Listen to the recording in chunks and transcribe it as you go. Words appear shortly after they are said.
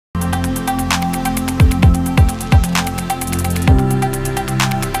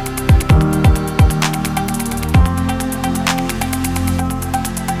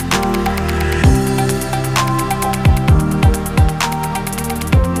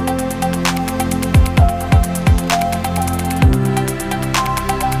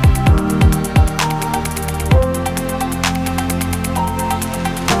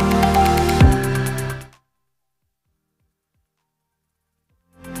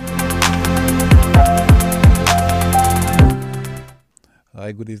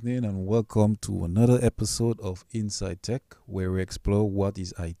Hi, good evening, and welcome to another episode of Inside Tech, where we explore what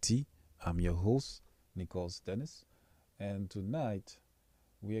is IT. I'm your host, Nichols Dennis, and tonight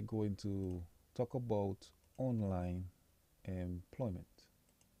we are going to talk about online employment.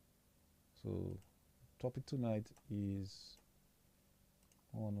 So, topic tonight is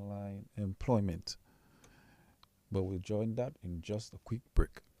online employment, but we'll join that in just a quick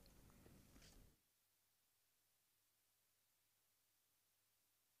break.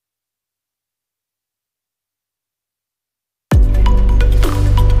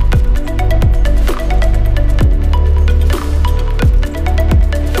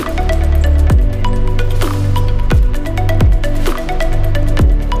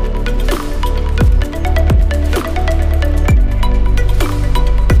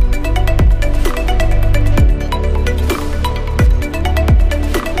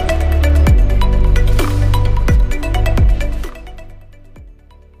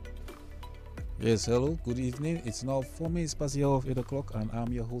 Yes, hello, good evening. It's now 4 minutes past the hour of 8 o'clock, and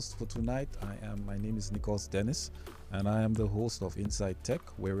I'm your host for tonight. My name is Nichols Dennis, and I am the host of Inside Tech,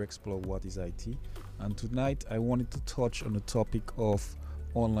 where we explore what is IT. And tonight, I wanted to touch on the topic of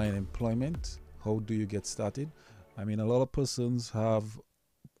online employment. How do you get started? I mean, a lot of persons have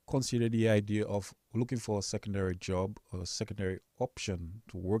considered the idea of looking for a secondary job or a secondary option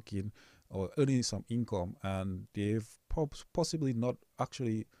to work in or earning some income, and they've possibly not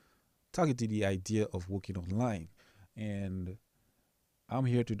actually targeted the idea of working online. And I'm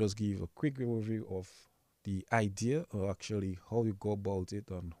here to just give a quick overview of the idea or actually how you go about it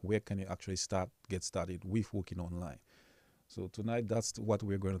and where can you actually get started with working online. So tonight that's what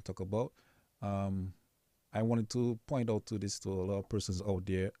we're going to talk about. Um, I wanted to point out to this to a lot of persons out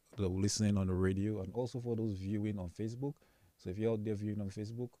there that are listening on the radio and also for those viewing on Facebook. So if you're out there viewing on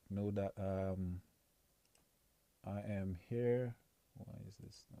Facebook, know that I am here. Why is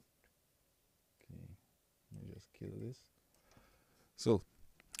this not okay? Let me just kill this. So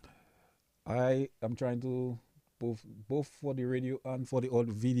I am trying to both for the radio and for the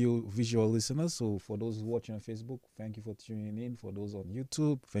audio video visual listeners. So for those watching on Facebook, thank you for tuning in. For those on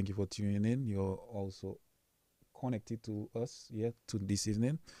YouTube, thank you for tuning in. You're also connected to us here to this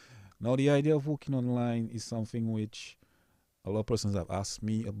evening. Now the idea of working online is something which a lot of persons have asked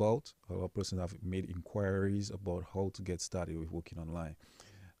me about. A lot of persons have made inquiries about how to get started with working online.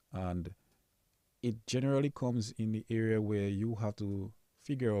 And it generally comes in the area where you have to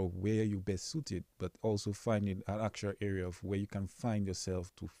figure out where you best suited, but also finding an actual area of where you can find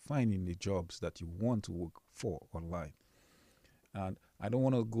yourself to finding the jobs that you want to work for online. And I don't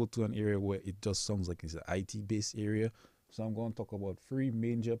want to go to an area where it just sounds like it's an IT based area. So I'm going to talk about three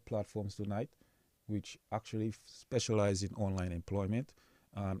major platforms tonight, which actually specialize in online employment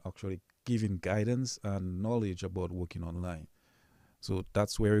and actually giving guidance and knowledge about working online. So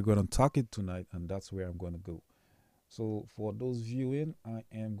that's where we're going to talk it tonight, and that's where I'm going to go. So for those viewing, I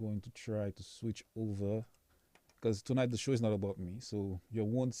am going to try to switch over because tonight the show is not about me. So you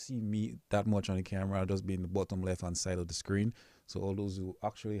won't see me that much on the camera. I'll just be in the bottom left hand side of the screen. So all those who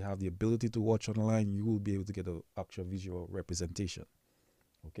actually have the ability to watch online, you will be able to get an actual visual representation.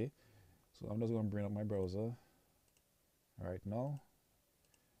 Okay. So I'm just going to bring up my browser right now.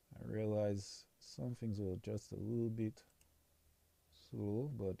 I realize some things are just a little bit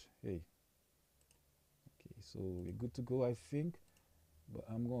slow, but hey. Okay, so we're good to go, I think. But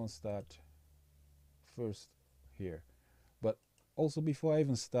I'm going to start first here. But also, before I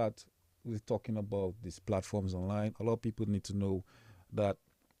even start with talking about these platforms online, a lot of people need to know that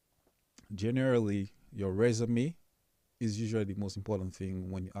generally your resume is usually the most important thing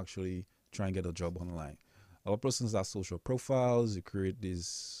when you actually try and get a job online. A lot of persons have social profiles, you create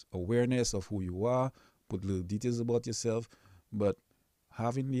this awareness of who you are, put little details about yourself, but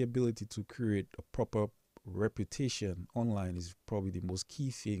having the ability to create a proper reputation online is probably the most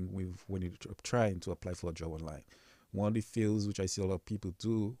key thing with when you're trying to apply for a job online. One of the fails which I see a lot of people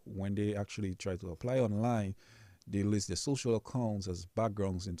do when they actually try to apply online, they list their social accounts as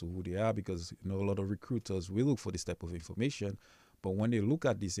backgrounds into who they are because a lot of recruiters will look for this type of information. But when they look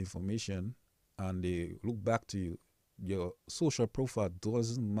at this information and they look back to you, your social profile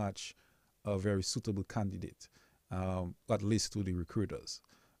doesn't match a very suitable candidate, at least to the recruiters.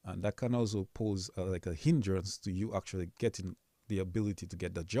 And that can also pose like a hindrance to you actually getting the ability to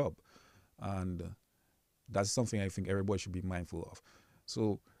get the job. And that's something I think everybody should be mindful of.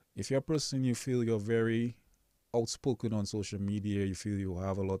 So if you're a person you feel you're very outspoken on social media, you feel you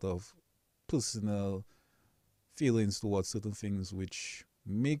have a lot of personal feelings towards certain things which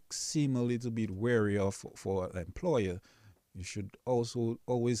make seem a little bit wary of for an employer, you should also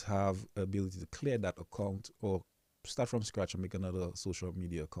always have ability to clear that account or start from scratch and make another social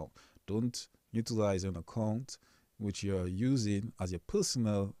media account. Don't utilize an account which you're using as your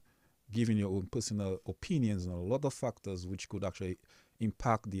personal, giving your own personal opinions on a lot of factors which could actually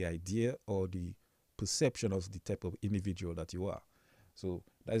impact the idea or the perception of the type of individual that you are. So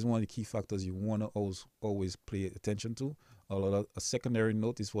that is one of the key factors you want to always pay attention to. A secondary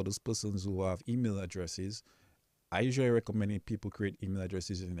note is for those persons who have email addresses. I usually recommend people create email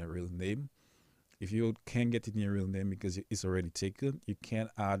addresses in their real name. If you can't get it in your real name because it's already taken, you can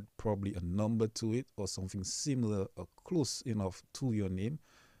add probably a number to it or something similar or close enough to your name.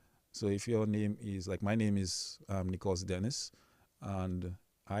 So if your name is, like my name is Nicholas Dennis, and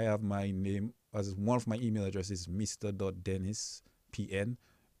I have my name as one of my email addresses, Mr. Dennis PN.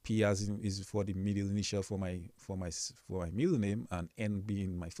 P as in, is for the middle initial for my middle name, and N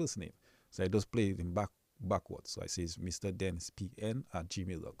being my first name. So I just play it in backwards. So I say it's Mr. Dennis PN at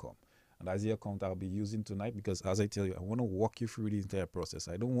gmail.com. And that's the account I'll be using tonight because, as I tell you, I want to walk you through the entire process.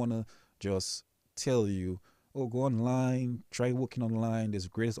 I don't want to just tell you, oh, go online, try working online. There's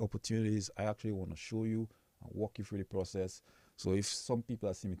greatest opportunities. I actually want to show you and walk you through the process. So if some people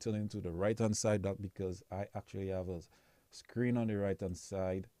are seeing me turning to the right-hand side, that's because I actually have a screen on the right-hand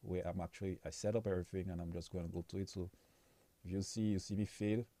side where I set up everything and I'm just going to go to it. So if you see me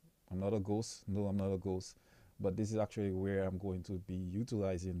fade, I'm not a ghost. No, I'm not a ghost. But this is actually where I'm going to be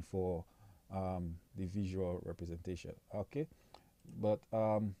utilizing for the visual representation. Okay, but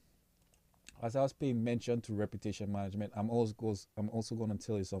as I was paying mention to reputation management, I'm also going to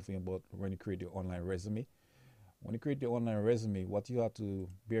tell you something about when you create your online resume. When you create your online resume, what you have to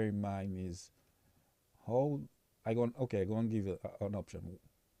bear in mind is how I'm going to give you an option.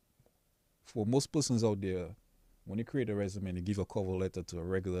 For most persons out there, when you create a resume and you give a cover letter to a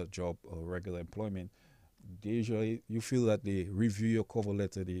regular job or regular employment, they usually, you feel that they review your cover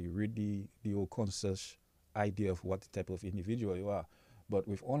letter, they read the whole conscious idea of what type of individual you are. But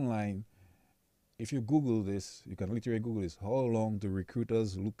with online, if you Google this, you can literally Google this, how long do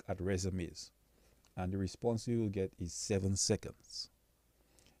recruiters look at resumes? And the response you will get is 7 seconds.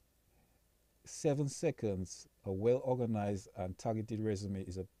 7 seconds, a well-organized and targeted resume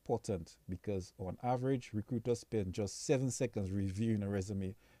is important because on average, recruiters spend just 7 seconds reviewing a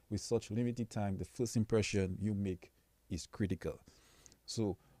resume. With such limited time, the first impression you make is critical.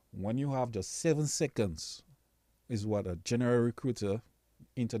 So when you have just 7 seconds is what a general recruiter,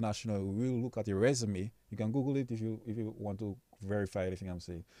 international, will look at your resume. You can Google it if you want to verify anything I'm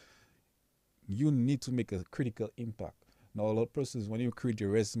saying. You need to make a critical impact. Now, a lot of persons, when you create your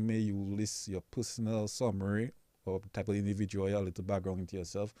resume, you list your personal summary or type of individual, a little background into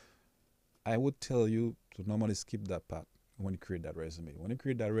yourself. I would tell you to normally skip that part when you create that resume. When you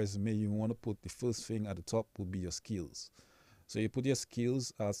create that resume, you want to put the first thing at the top would be your skills. So you put your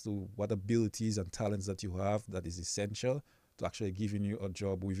skills as to what abilities and talents that you have that is essential to actually giving you a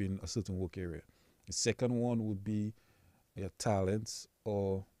job within a certain work area. The second one would be your talents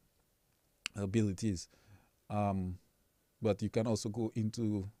or abilities. But you can also go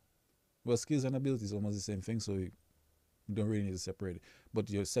into, well, skills and abilities, almost the same thing, so you don't really need to separate it. But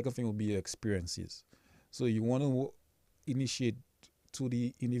your second thing will be your experiences. So you want to initiate to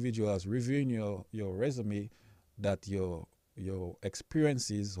the individual as reviewing your resume that your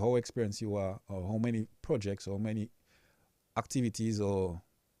experiences, how experienced you are, or how many projects, or how many activities or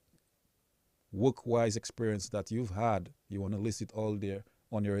work-wise experience that you've had. You want to list it all there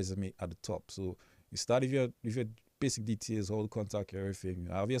on your resume at the top. So you start with your basic details, all the contact, everything.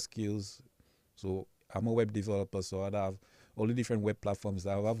 You have your skills. So I'm a web developer, so I'd have all the different web platforms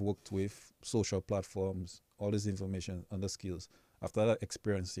that I've worked with, social platforms, all this information under skills. After that,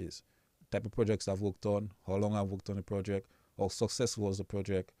 experiences, type of projects I've worked on, how long I've worked on the project, how successful was the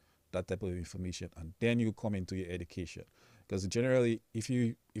project, that type of information. And then you come into your education. Because generally, if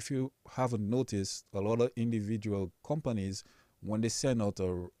you haven't noticed, a lot of individual companies, when they send out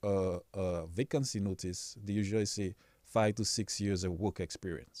a vacancy notice, they usually say 5 to 6 years of work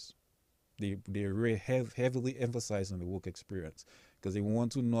experience. They really heavily emphasize on the work experience because they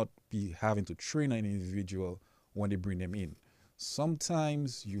want to not be having to train an individual when they bring them in.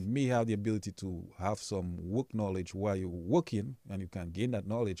 Sometimes you may have the ability to have some work knowledge while you're working, and you can gain that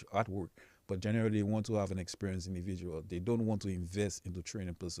knowledge at work. But generally, they want to have an experienced individual. They don't want to invest into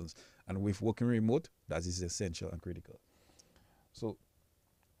training persons. And with working remote, that is essential and critical. So,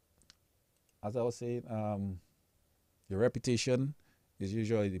 as I was saying, your reputation is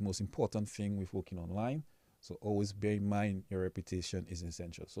usually the most important thing with working online. So always bear in mind your reputation is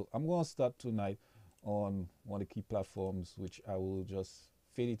essential. So I'm going to start tonight on one of the key platforms, which I will just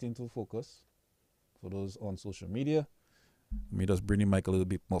fade it into focus for those on social media. Let me just bring the mic a little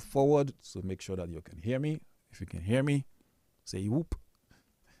bit more forward, so make sure that you can hear me. If you can hear me, say whoop.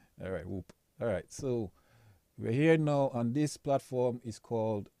 All right, whoop. All right, so we're here now on this platform. Is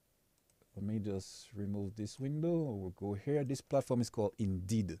called, let me just remove this window. We'll go here. This platform is called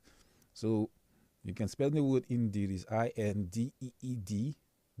Indeed. So you can spell the word Indeed is INDEED.com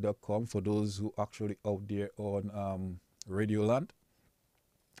for those who actually out there on Radioland.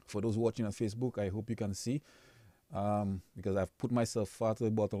 For those watching on Facebook, I hope you can see, because I've put myself far to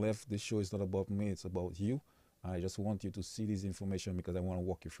the bottom left. This show is not about me, it's about you. I just want you to see this information because I want to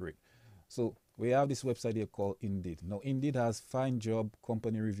walk you through it. So we have this website here called Indeed. Now Indeed has find job,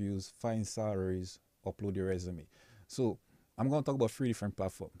 company reviews, find salaries, upload your resume. So I'm going to talk about 3 different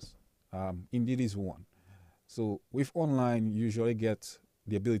platforms. Indeed is one. So with online, you usually get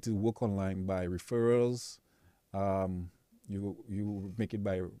the ability to work online by referrals. You make it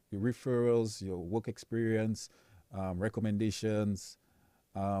by your referrals, your work experience, recommendations.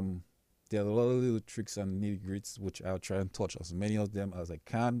 There are a lot of little tricks and nitty-gritties which I'll try and touch as many of them as I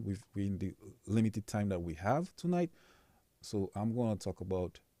can within the limited time that we have tonight. So I'm going to talk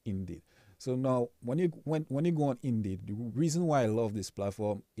about Indeed. So now, when you go on Indeed, the reason why I love this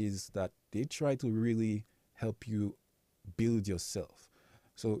platform is that they try to really help you build yourself.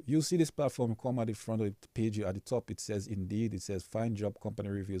 So you'll see this platform come at the front of the page. At the top, it says Indeed. It says find job, company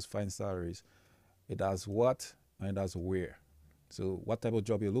reviews, find salaries. It has what and it has where. So what type of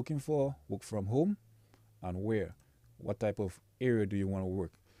job you're looking for, work from home, and where. What type of area do you want to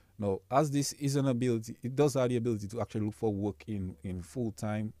work? Now, as this is an ability, it does have the ability to actually look for work in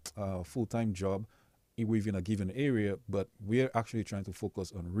full-time job within a given area, but we're actually trying to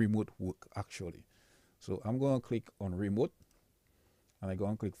focus on remote work actually. So I'm going to click on remote, and I go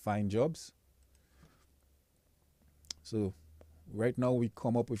and click find jobs. So right now we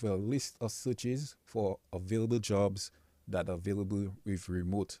come up with a list of searches for available jobs that are available with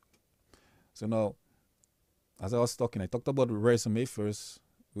remote. So now, as I was talking, I talked about resume first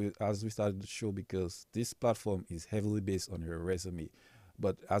as we started the show, because this platform is heavily based on your resume.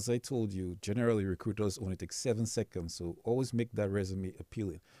 But as I told you, generally recruiters only take 7 seconds, so always make that resume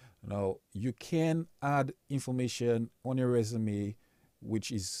appealing. Now, you can add information on your resume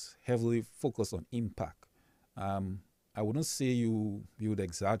which is heavily focused on impact. I wouldn't say you would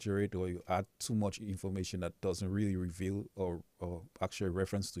exaggerate or you add too much information that doesn't really reveal or actually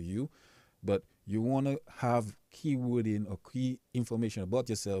reference to you, but you want to have keywording or key information about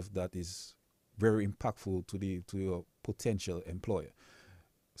yourself that is very impactful to your potential employer.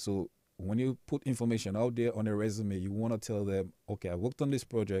 So when you put information out there on a resume, you want to tell them, okay, I worked on this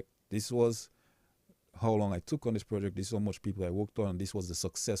project. This was how long I took on this project. This is how much people I worked on. And this was the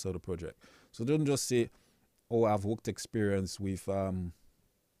success of the project. So don't just say, oh, I've worked experience with I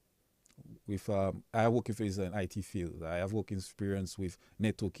work if it's an IT field. I have work experience with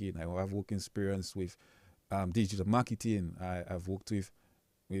networking. I have work experience with digital marketing. I've worked with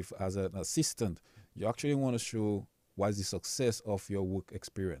as an assistant. You actually want to show what is the success of your work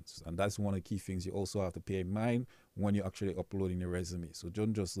experience, and that's one of the key things you also have to pay in mind when you're actually uploading your resume. So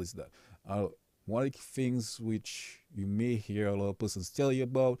don't just list that. One of the things which you may hear a lot of persons tell you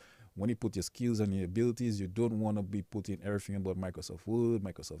about, when you put your skills and your abilities, you don't want to be putting everything about Microsoft Word,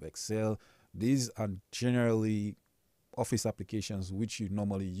 Microsoft Excel. These are generally office applications which you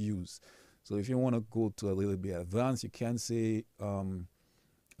normally use. So if you want to go to a little bit advanced, you can say,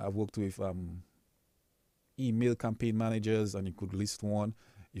 I've worked with email campaign managers, and you could list one.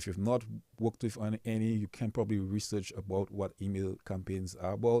 If you've not worked with any, you can probably research about what email campaigns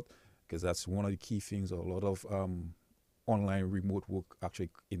are about, because that's one of the key things a lot of online remote work actually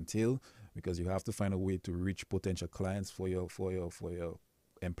entail, because you have to find a way to reach potential clients for your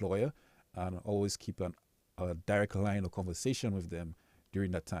employer, and always keep a direct line of conversation with them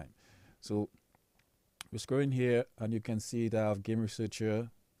during that time. So we're scrolling here, and you can see that I have game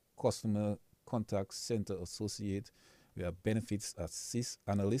researcher, customer contact center associate, we have benefits assist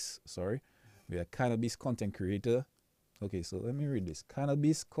analyst, we have cannabis content creator. Okay, so let me read this.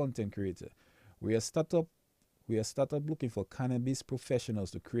 Cannabis content creator. We are startup looking for cannabis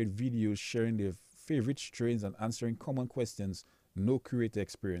professionals to create videos sharing their favorite strains and answering common questions. No creator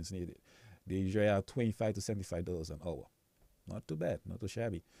experience needed. They usually have $25 to $75 an hour. Not too bad, not too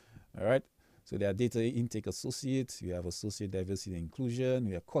shabby. All right. So they are data intake associates. You have associate diversity and inclusion.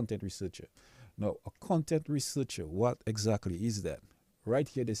 You have content researcher. Now, a content researcher, what exactly is that? Right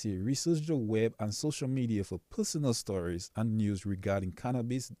here, they say research the web and social media for personal stories and news regarding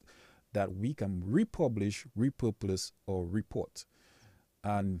cannabis that we can republish, repurpose, or report.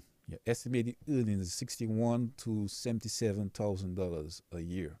 And your estimated earnings is $61,000 to $77,000 a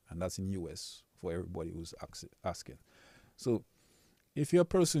year, and that's in US for everybody who's asking. So, if you're a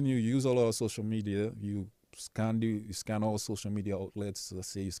person who use a lot of social media, you you scan all social media outlets. Let's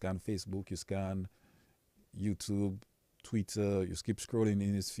say you scan Facebook, you scan YouTube, Twitter, you keep scrolling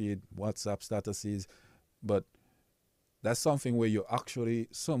in his feed, WhatsApp statuses, but that's something where you're actually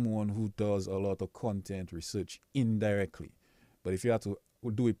someone who does a lot of content research indirectly. But if you have to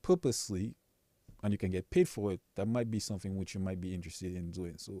do it purposely and you can get paid for it, that might be something which you might be interested in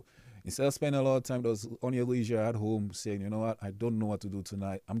doing. So instead of spending a lot of time on your leisure at home saying, you know what, I don't know what to do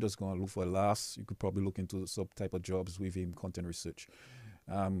tonight, I'm just going to look for laughs, you could probably look into some type of jobs within content research.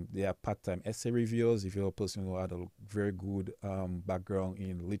 There are part-time essay reviewers. If you're a person who had a very good background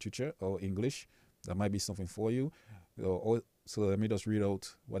in literature or English, that might be something for you. So let me just read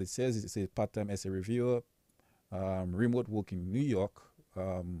out what it says. It says part-time essay reviewer, remote work in New York.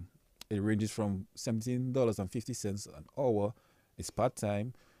 It ranges from $17.50 an hour. It's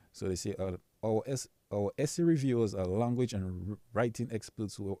part-time. So they say our essay reviewers are language and writing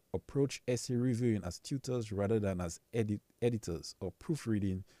experts who approach essay reviewing as tutors rather than as editors or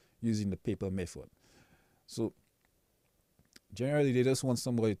proofreading using the paper method. So generally, they just want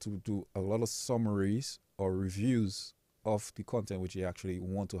somebody to do a lot of summaries or reviews of the content which they actually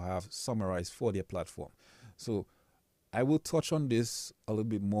want to have summarized for their platform. So I will touch on this a little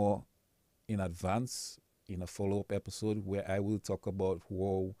bit more in advance in a follow-up episode where I will talk about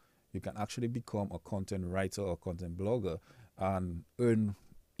how you can actually become a content writer or content blogger and earn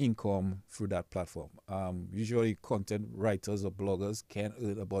income through that platform. Usually content writers or bloggers can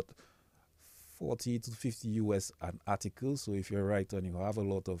earn about 40 to 50 US an article. So if you're a writer and you have a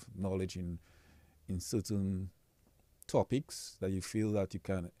lot of knowledge in certain topics that you feel that you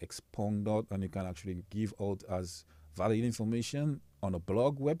can expound out and you can actually give out as valid information on a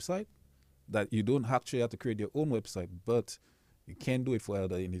blog website, that you don't actually have to create your own website, but you can do it for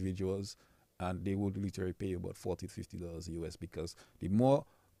other individuals, and they would literally pay you about $40 to $50 US, because the more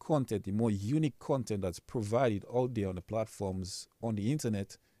content, the more unique content that's provided out there on the platforms on the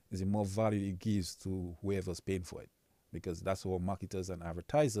internet, is the more value it gives to whoever's paying for it, because that's how marketers and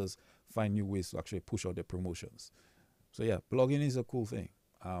advertisers find new ways to actually push out their promotions. So yeah, blogging is a cool thing.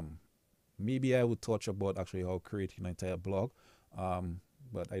 Maybe I would touch about actually how creating an entire blog,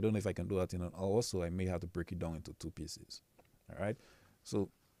 but I don't know if I can do that in an hour, so I may have to break it down into two pieces. All right. So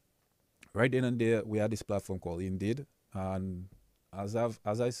right then and there, we had this platform called Indeed, and as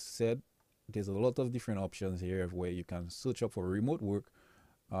I said, there's a lot of different options here where you can search up for remote work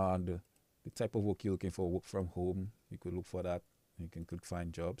and the type of work you're looking for, work from home. You could look for that. You can click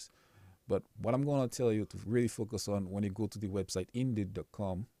find jobs. But what I'm going to tell you to really focus on when you go to the website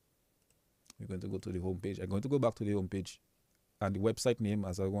Indeed.com, you're going to go to the homepage. I'm going to go back to the homepage, and the website name,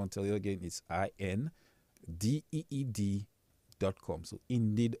 as I want to tell you again, is Indeed.com. So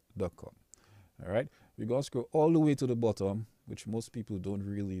Indeed.com. All right. We're going to scroll all the way to the bottom, which most people don't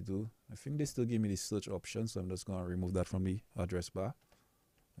really do. I think they still give me the search option, so I'm just going to remove that from the address bar.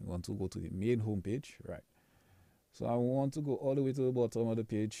 I want to go to the main homepage. Right. So I want to go all the way to the bottom of the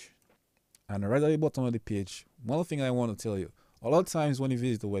page. And right at the bottom of the page, one thing I want to tell you, a lot of times when you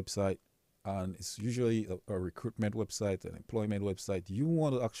visit the website, and it's usually a recruitment website, an employment website, you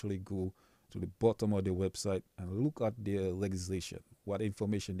want to actually go to the bottom of the website and look at their legislation, what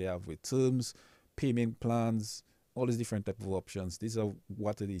information they have with terms, payment plans, all these different type of options. These are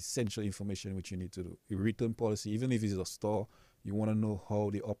what are the essential information which you need to do. A return policy, even if it's a store, you want to know how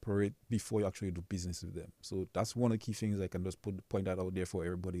they operate before you actually do business with them. So that's one of the key things I can just point that out there for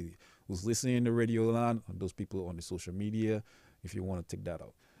everybody who's listening in the radio land and those people on the social media, if you want to take that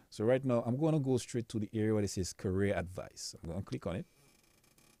out. So right now, I'm going to go straight to the area where it says career advice. I'm going to click on it.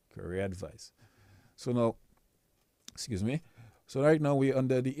 Career advice. So now, excuse me. So right now, we're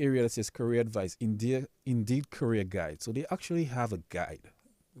under the area that says career advice, Indeed career guide. So they actually have a guide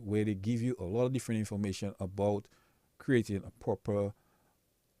where they give you a lot of different information about creating a proper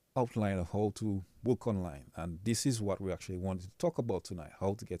outline of how to work online. And this is what we actually wanted to talk about tonight,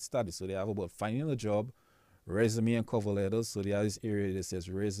 how to get started. So they have about finding a job, resume and cover letters. So they have this area that says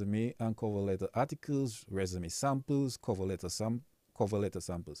resume and cover letter articles, resume samples, cover letter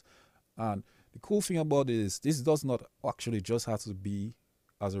samples. And the cool thing about it is this does not actually just have to be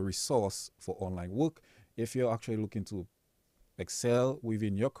as a resource for online work. If you're actually looking to excel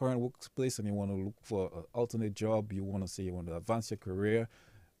within your current workplace and you want to look for an alternate job, you want to say you want to advance your career,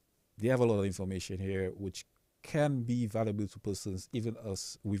 they have a lot of information here which can be valuable to persons, even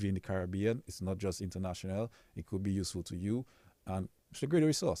us within the Caribbean. It's not just international. It could be useful to you, and it's a great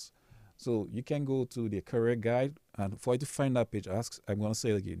resource. So you can go to the career guide, and for you to find that page, I'm going to say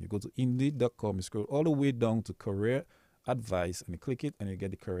it again. You go to Indeed.com, you scroll all the way down to career advice, and you click it, and you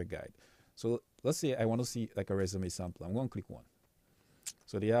get the career guide. So let's say I want to see like a resume sample. I'm going to click one.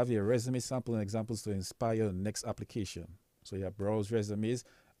 So they have your resume sample and examples to inspire your next application. So you have browse resumes.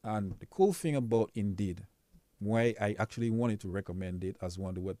 And the cool thing about Indeed, why I actually wanted to recommend it as one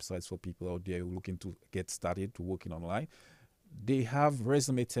of the websites for people out there looking to get started to working online, they have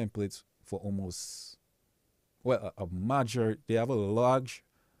resume templates for almost, well, a major, they have a large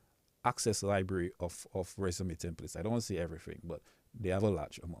access library of resume templates. I don't want to say everything, but they have a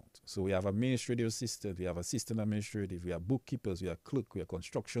large amount. So we have administrative assistant, we have assistant administrative, we have bookkeepers, we have clerk, we have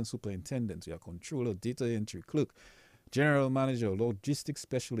construction superintendents, we have controller, data entry clerk, general manager, logistics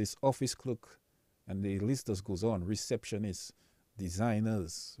specialist, office clerk, and the list just goes on. Receptionists,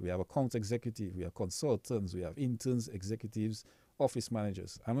 designers, we have account executive, we have consultants, we have interns, executives, office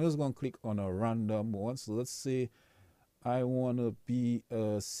managers. I'm just going to click on a random one. So let's say I want to be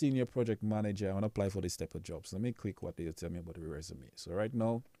a senior project manager. I want to apply for this type of jobs. Let me click what they tell me about the resume. So right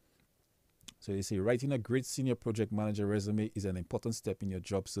now, so they say writing a great senior project manager resume is an important step in your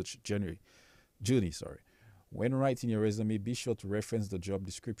job search journey. When writing your resume, be sure to reference the job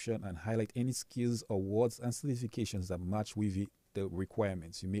description and highlight any skills, awards, and certifications that match with the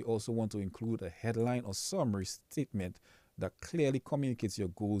requirements. You may also want to include a headline or summary statement that clearly communicates your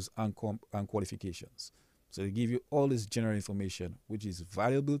goals and qualifications. So they give you all this general information, which is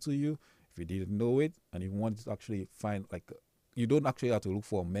valuable to you if you didn't know it and you want to actually find, like, you don't actually have to look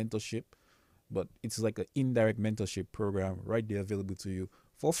for a mentorship, but it's like an indirect mentorship program right there available to you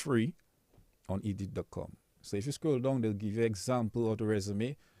for free on Indeed.com. So if you scroll down, they'll give you an example of the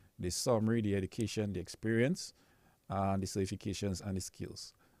resume, the summary, the education, the experience, and the certifications and the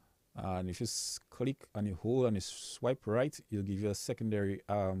skills. And if you click and you hold and you swipe right, it'll give you a secondary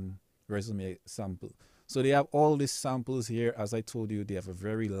resume sample. So they have all these samples here. As I told you, they have a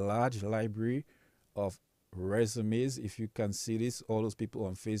very large library of resumes. If you can see this, all those people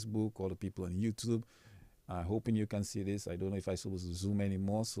on Facebook, all the people on YouTube, I'm hoping you can see this. I don't know if I'm supposed to zoom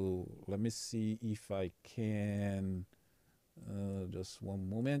anymore. So let me see if I can. Just one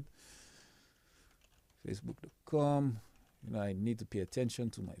moment. Facebook.com. You know, I need to pay attention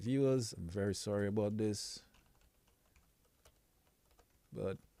to my viewers. I'm very sorry about this.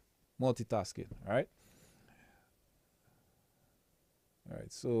 But multitasking, all right? All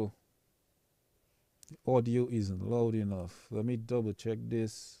right, so the audio isn't loud enough. Let me double check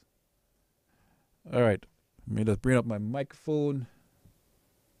this. All right, let me just bring up my microphone.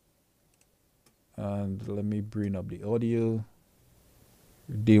 And let me bring up the audio.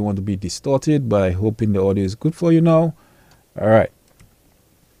 They want to be distorted, but I hoping the audio is good for you now. All right.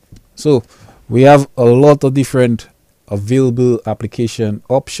 So we have a lot of different available application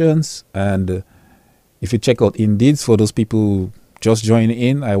options. And if you check out Indeed, for those people just joining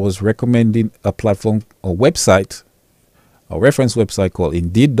in, I was recommending a platform, a website, a reference website called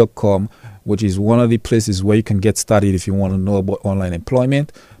Indeed.com, which is one of the places where you can get started if you want to know about online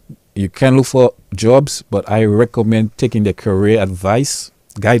employment. You can look for jobs, but I recommend taking the career advice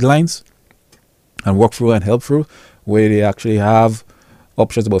guidelines and walk through and help through, where they actually have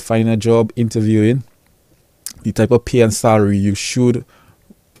options about finding a job, interviewing, the type of pay and salary you should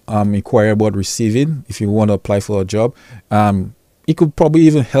inquire about receiving if you want to apply for a job. It could probably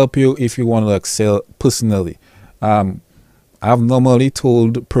even help you if you want to excel personally. I've normally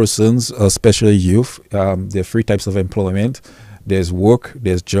told persons, especially youth, there are three types of employment. There's work,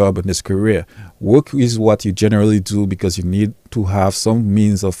 there's job, and there's career. Work is what you generally do because you need to have some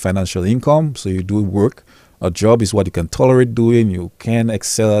means of financial income, so you do work. A job is what you can tolerate doing, you can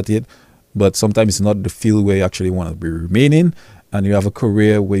excel at it, but sometimes it's not the field where you actually want to be remaining. And you have a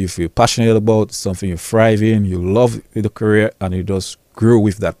career where you feel passionate about, something you thrive in, you love the career, and you just grow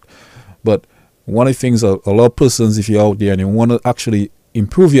with that. But one of the things, a lot of persons, if you're out there and you want to actually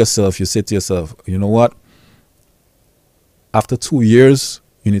improve yourself, you say to yourself, you know what? After 2 years,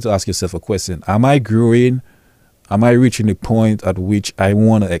 you need to ask yourself a question. Am I growing? Am I reaching the point at which I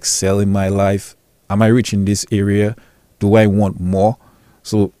want to excel in my life? Am I reaching this area? Do I want more?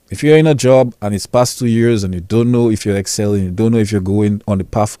 So if you're in a job and it's past 2 years and you don't know if you're excelling, you don't know if you're going on the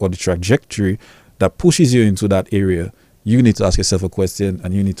path or the trajectory that pushes you into that area, you need to ask yourself a question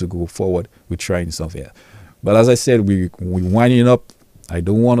and you need to go forward with trying something. But as I said, we're winding up. I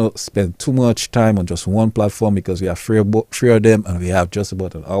don't want to spend too much time on just one platform because we have three of them and we have just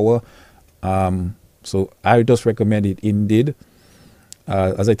about an hour. So I just recommend it Indeed.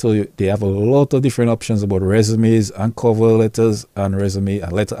 As I told you, they have a lot of different options about resumes and cover letters and resume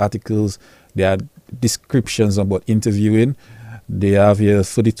and letter articles. There are descriptions about interviewing. They have here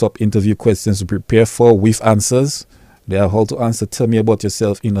 30 top interview questions to prepare for with answers. They have how to answer, tell me about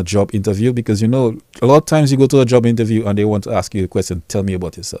yourself in a job interview, because, you know, a lot of times you go to a job interview and they want to ask you a question, tell me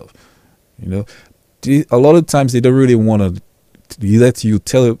about yourself. You know, a lot of times they don't really want to let you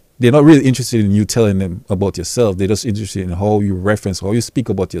tell. They're not really interested in you telling them about yourself. They're just interested in how you reference, how you speak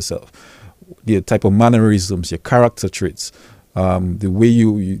about yourself, the type of mannerisms, your character traits, the way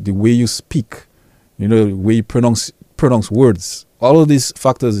you speak, the way you pronounce words. All of these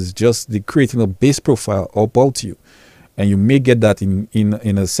factors is just the creating a base profile about you, and you may get that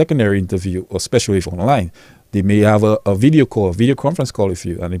in a secondary interview, or especially if online. They may have a video call, a video conference call with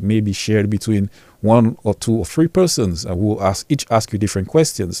you, and it may be shared between 1 or 2 or 3 persons, and who will each ask you different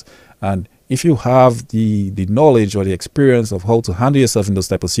questions. And if you have the knowledge or the experience of how to handle yourself in those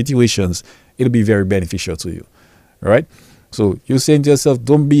type of situations, it'll be very beneficial to you. All right? So you're saying to yourself,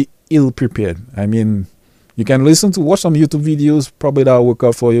 don't be ill prepared. I mean, you can watch some YouTube videos, probably that'll work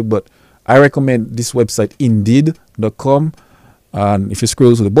out for you, but I recommend this website, Indeed.com. And if you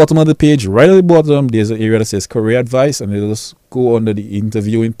scroll to the bottom of the page, right at the bottom, there's an area that says career advice, and it'll just go under the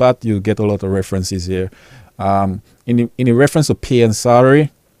interviewing part. You'll get a lot of references here. In a reference to pay and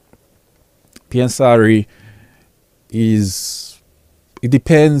salary it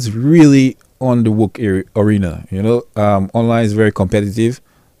depends really on the work arena. Online is very competitive.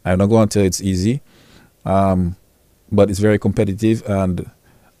 I'm not going to tell you it's easy, but it's very competitive, and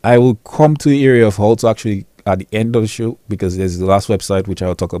I will come to the area of how to actually at the end of the show, because there's the last website which I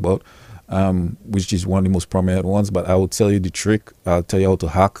will talk about, which is one of the most prominent ones, but I will tell you the trick. I'll tell you how to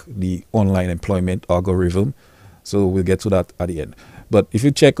hack the online employment algorithm. So we'll get to that at the end. But if you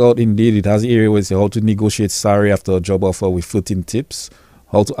check out Indeed, it has the area where it says how to negotiate salary after a job offer with 13 tips,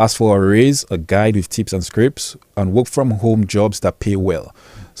 how to ask for a raise, a guide with tips and scripts, and work from home jobs that pay well.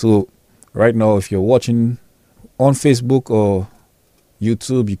 So right now, if you're watching on Facebook or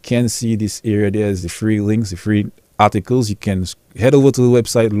YouTube, you can see this area. There's the free links, the free articles. You can head over to the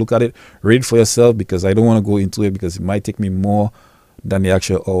website, look at it, read it for yourself, because I don't want to go into it because it might take me more than the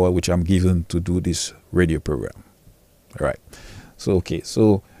actual hour which I'm given to do this radio program. All right. So, okay.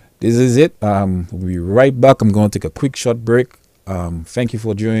 So this is it. We'll be right back. I'm going to take a quick short break. Thank you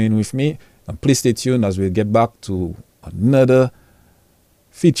for joining with me. And please stay tuned as we get back to another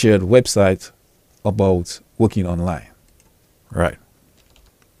featured website about working online. All right.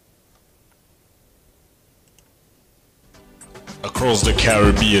 Across the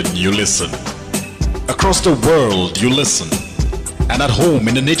Caribbean, you listen. Across the world, you listen. And at home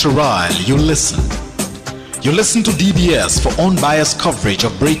in the nature isle, you listen. You listen to DBS for unbiased coverage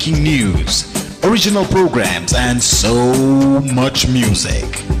of breaking news, original programs, and so much music.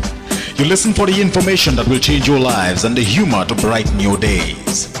 You listen for the information that will change your lives and the humor to brighten your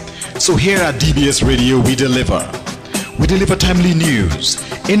days. So here at DBS Radio, we deliver. We deliver timely news,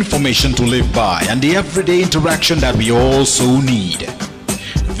 information to live by, and the everyday interaction that we all so need.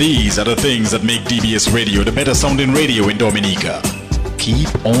 These are the things that make DBS Radio the better sounding radio in Dominica.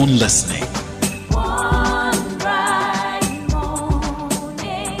 Keep on listening.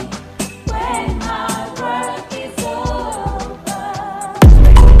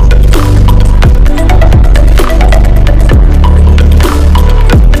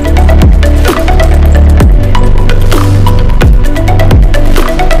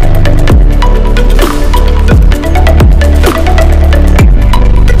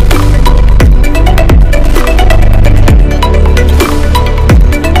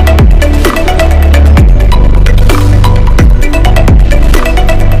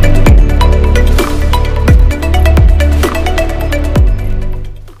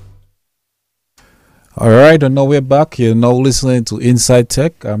 Alright, and now we're back. You're now listening to Inside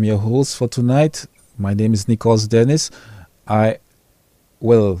Tech. I'm your host for tonight. My name is Nicholas Dennis.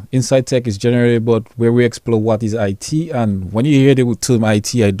 Inside Tech is generally about where we explore what is IT. And when you hear the term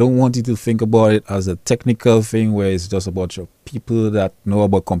IT, I don't want you to think about it as a technical thing where it's just about your people that know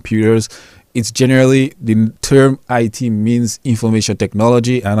about computers. It's generally, the term IT means information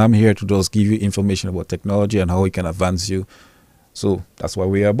technology, and I'm here to just give you information about technology and how it can advance you. So that's what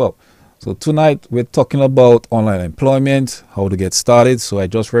we're about. So tonight we're talking about online employment, how to get started. So I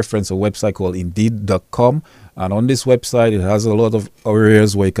just referenced a website called Indeed.com, and on this website it has a lot of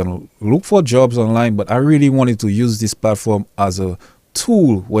areas where you can look for jobs online, but I really wanted to use this platform as a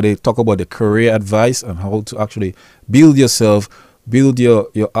tool where they talk about the career advice and how to actually build yourself, build your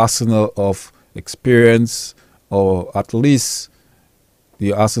arsenal of experience, or at least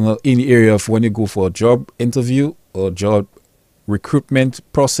the arsenal in the area of when you go for a job interview or job recruitment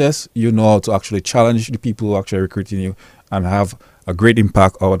process. You know how to actually challenge the people who are actually recruiting you and have a great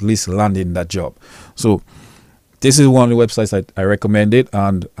impact, or at least landing that job. So this is one of the websites I recommended,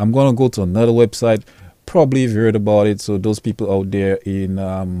 and I'm going to go to another website. Probably you've heard about it. So those people out there in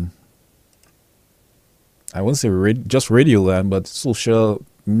I won't say just radio land, but social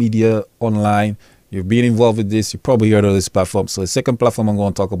media online, you've been involved with this, you probably heard of this platform. So the second platform I'm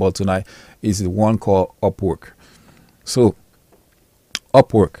going to talk about tonight is the one called Upwork. So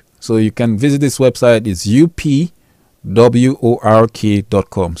Upwork. So you can visit this website. It's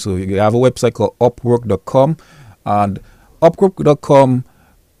upwork.com. So you have a website called upwork.com, and upwork.com,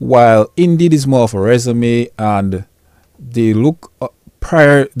 while Indeed is more of a resume, and they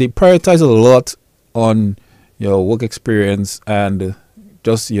prioritize a lot on your work experience and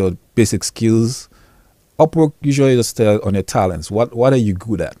just your basic skills. Upwork usually just tell on your talents. What are you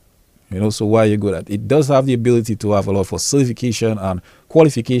good at? So what are you good at? It does have the ability to have a lot for certification and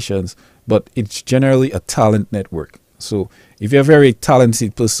qualifications, but it's generally a talent network. So if you're a very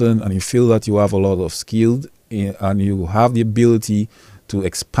talented person and you feel that you have a lot of skills and you have the ability to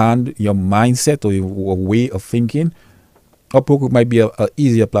expand your mindset or your way of thinking, Upwork might be an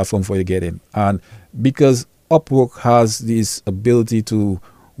easier platform for you to get in. And because Upwork has this ability to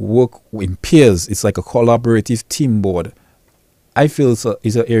work in peers, it's like a collaborative team board. I feel it's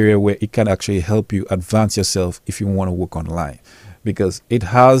an area where it can actually help you advance yourself if you want to work online, because it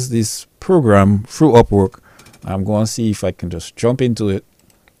has this program through Upwork. I'm going to see if I can just jump into it.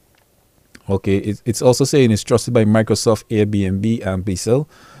 Okay, it's also saying it's trusted by Microsoft, Airbnb, and Bissell,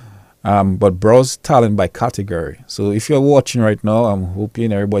 but browse talent by category. So if you're watching right now, I'm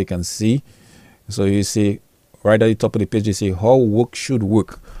hoping everybody can see. So you see right at the top of the page, you see how work should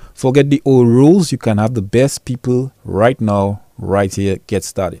work. Forget the old rules. You can have the best people right now, right here. Get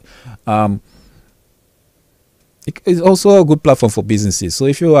started. It's also a good platform for businesses. So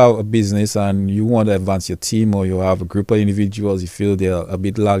if you have a business and you want to advance your team, or you have a group of individuals you feel they're a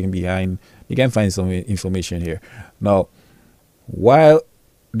bit lagging behind, you can find some information here. Now, while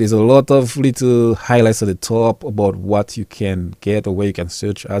there's a lot of little highlights at the top about what you can get or where you can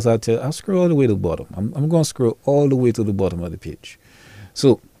search, as I'll scroll all the way to the bottom. I'm going to scroll all the way to the bottom of the page.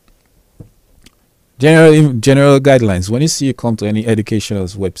 So general guidelines. When you see you come to any educational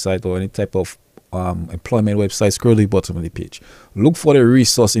website or any type of employment website, scroll to the bottom of the page. Look for the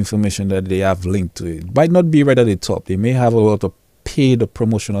resource information that they have linked to it. It might not be right at the top. They may have a lot of paid or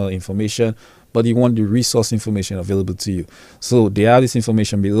promotional information, but you want the resource information available to you. So they have this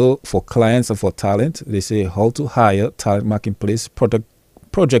information below for clients and for talent. They say how to hire, talent marketplace, project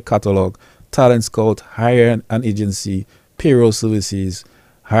catalog, talent scout, hire an agency, payroll services,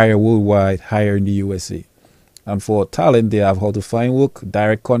 hire worldwide, hire in the USA. And for talent, they have how to find work,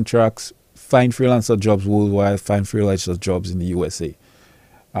 direct contracts, find freelancer jobs worldwide, find freelancer jobs in the USA.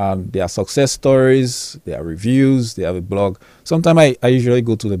 There are success stories, there are reviews, they have a blog. Sometimes I usually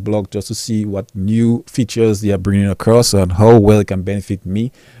go to the blog just to see what new features they are bringing across and how well it can benefit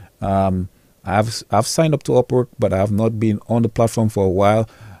me. I've signed up to Upwork, but I have not been on the platform for a while,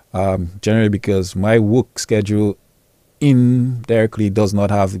 generally because my work schedule indirectly does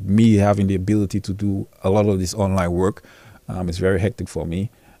not have me having the ability to do a lot of this online work. It's very hectic for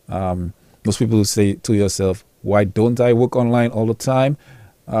me. Most people say to yourself, why don't I work online all the time?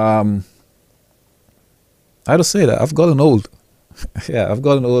 I just say that I've gotten old. Yeah, I've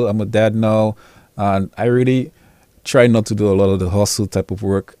gotten old. I'm a dad now, and I really try not to do a lot of the hustle type of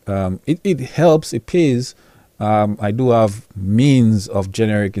work. It helps, it pays. I do have means of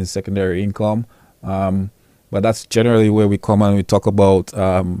generating secondary income, but that's generally where we come and we talk about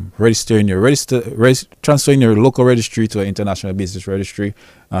transferring your local registry to an international business registry,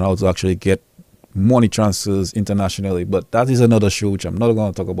 and how to actually get money transfers internationally. But that is another show which I'm not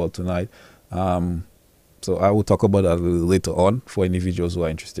going to talk about tonight. So I will talk about that a little later on for individuals who are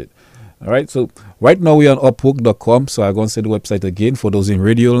interested. All right, so right now we're on upwork.com. So I'm going to say the website again for those in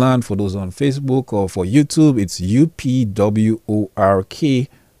Radio Land, for those on Facebook or for YouTube. It's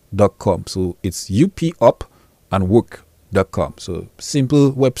upwork.com. So it's up and work.com. So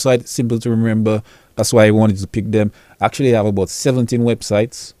simple website, simple to remember. That's why I wanted to pick them. Actually, I have about 17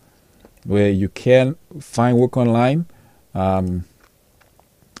 websites where you can find work online.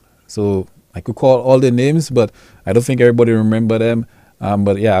 So I could call all the names, but I don't think everybody remember them.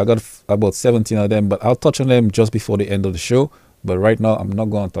 But yeah, I got about 17 of them, but I'll touch on them just before the end of the show. But right now, I'm not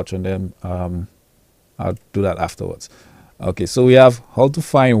going to touch on them. I'll do that afterwards. Okay, so we have how to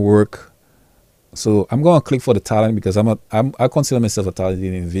find work. So I'm going to click for the talent because I consider myself a talented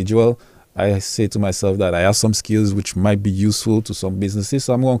individual. I say to myself that I have some skills which might be useful to some businesses.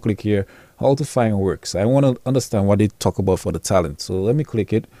 So I'm going to click here, how to find work. So I want to understand what they talk about for the talent. So let me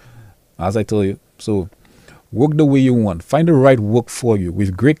click it. As I told you, so work the way you want. Find the right work for you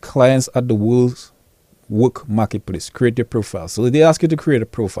with great clients at the world's work marketplace. Create your profile. So they ask you to create a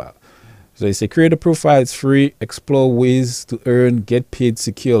profile. So they say create a profile. It's free. Explore ways to earn, get paid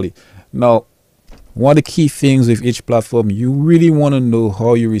securely. Now, one of the key things with each platform, you really want to know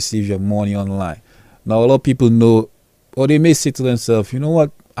how you receive your money online. Now a lot of people know, or they may say to themselves, you know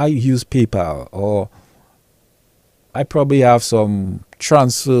what, I use PayPal, or I probably have some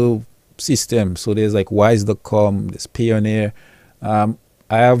transfer system. So there's like Wise.com, there's Payoneer.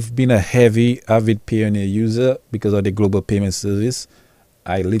 I have been a heavy avid Payoneer user because of the global payment service.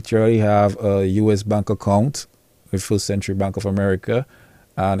 I literally have a US bank account with First Century Bank of America,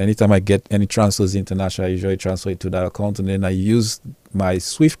 and anytime I get any transfers international, I usually transfer it to that account, and then I use my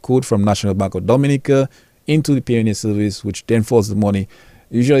SWIFT code from National Bank of Dominica into the Payoneer service, which then forwards the money.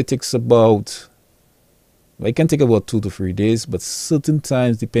 Usually takes about, it can take about 2 to 3 days, but certain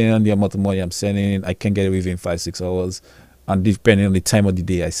times, depending on the amount of money I'm sending in, I can get it within 5-6 hours. And depending on the time of the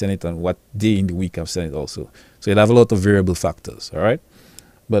day I send it and what day in the week I'm sending it also. So you'll have a lot of variable factors, all right?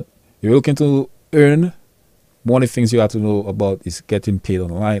 But if you're looking to earn, one of the things you have to know about is getting paid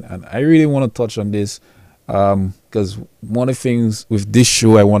online. And I really want to touch on this because one of the things with this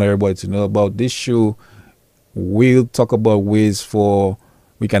show I want everybody to know about, this show we'll talk about ways for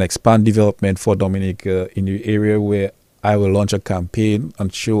we can expand development for Dominica in the area where I will launch a campaign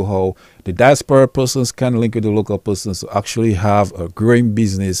and show how the diaspora persons can link with the local persons to actually have a growing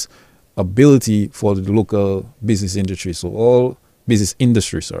business ability for the local business industry. So all business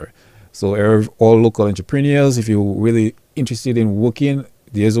industry, sorry. So all local entrepreneurs, if you're really interested in working,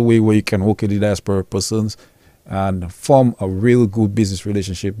 there's a way where you can work with the diaspora persons and form a real good business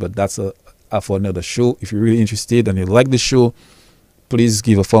relationship. But that's for another show. If you're really interested and you like the show, please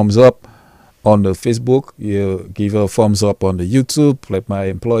give a thumbs up on the Facebook. You give a thumbs up on the YouTube. Let my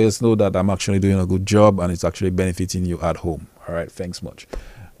employers know that I'm actually doing a good job and it's actually benefiting you at home. All right, thanks much.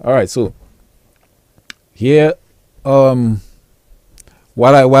 All right, so here, while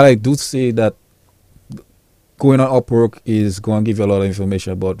I do say that going on Upwork is going to give you a lot of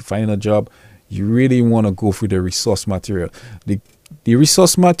information about finding a job, you really want to go through the resource material. The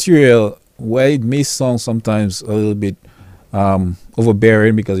resource material, where it may sound sometimes a little bit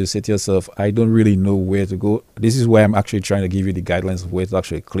overbearing because you say to yourself, I don't really know where to go. This is why I'm actually trying to give you the guidelines of where to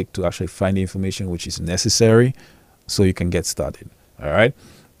actually click to actually find the information which is necessary so you can get started. All right.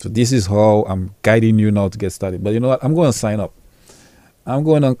 So this is how I'm guiding you now to get started. But you know what? I'm going to sign up. I'm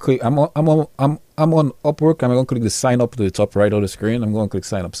going to click. I'm on Upwork. I'm going to click the sign up to the top right of the screen. I'm going to click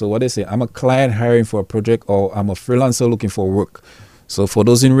sign up. So what they say, I'm a client hiring for a project, or I'm a freelancer looking for work. So for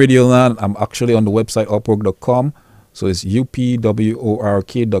those in Radio Land, I'm actually on the website upwork.com. So it's upwork.com,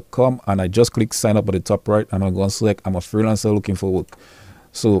 and I just click sign up at the top right, and I'm going to select I'm a freelancer looking for work.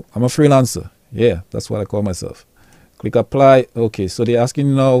 So I'm a freelancer. Yeah, that's what I call myself. Click apply. Okay, so they're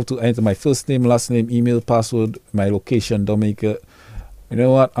asking now to enter my first name, last name, email, password, my location, Dominica. You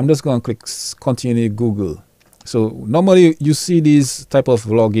know what? I'm just going to click continue Google. So normally you see these type of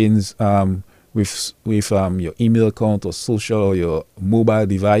logins with your email account or social or your mobile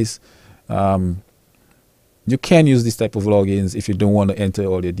device. You can use this type of logins if you don't want to enter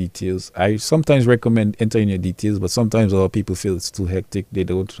all your details. I sometimes recommend entering your details, but sometimes a lot of people feel it's too hectic. They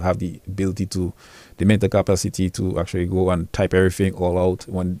don't have the ability to, the mental capacity to actually go and type everything all out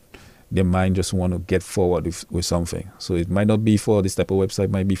when their mind just want to get forward with something. So it might not be for this type of website,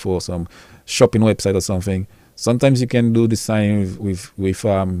 it might be for some shopping website or something. Sometimes you can do the sign with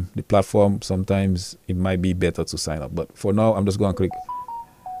the platform. Sometimes it might be better to sign up. But for now, I'm just going to click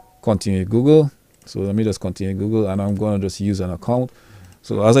continue Google. So let me just continue Google, and I'm going to just use an account.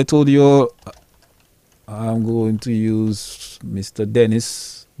 So as I told you, I'm going to use Mr.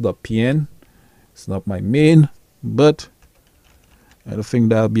 Dennis.pn. It's not my main, but I don't think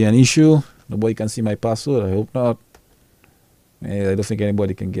that'll be an issue. Nobody can see my password. I hope not. I don't think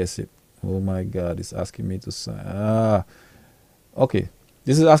anybody can guess it. Oh my God, it's asking me to sign. Okay.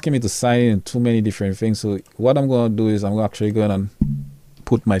 This is asking me to sign in too many different things. So what I'm going to do is I'm actually going to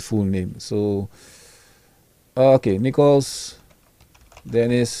put my full name. So, okay, Nichols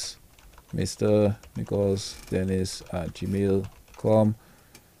Dennis, Mr. Nichols Dennis at gmail.com.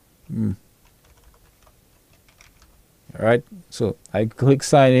 All right, so I click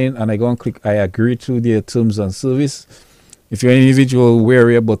sign in, and I go and click I agree to their terms and service. If you're an individual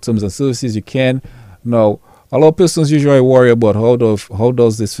wary about terms and services, you can. Now, a lot of persons usually worry about how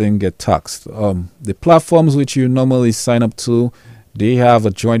does this thing get taxed. The platforms which you normally sign up to, they have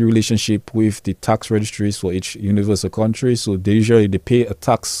a joint relationship with the tax registries for each universal country. So they pay a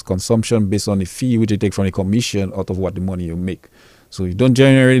tax consumption based on the fee which they take from the commission out of what the money you make. So you don't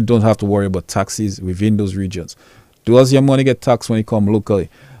have to worry about taxes within those regions. Does your money get taxed when you come locally?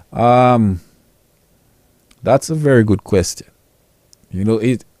 That's a very good question. You know,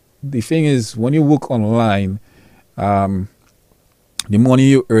 the thing is, when you work online, the money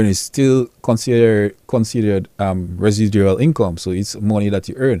you earn is still considered residual income. So it's money that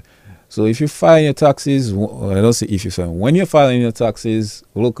you earn. So if you file your taxes, I don't say if you file, when you're filing your taxes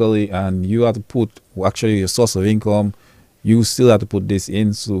locally and you have to put actually your source of income, you still have to put this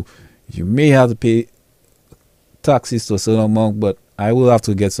in. So you may have to pay taxes to a certain amount, but I will have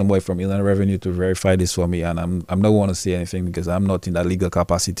to get somebody from Inland Revenue to verify this for me, and I'm not want to say anything because I'm not in that legal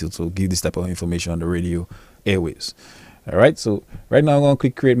capacity to give this type of information on the radio airwaves. All right, so right now I'm going to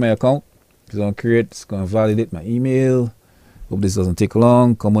click create my account. It's going to create, it's going to validate my email. Hope this doesn't take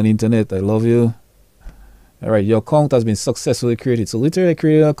long. Come on internet, I love you. All right, your account has been successfully created. So literally I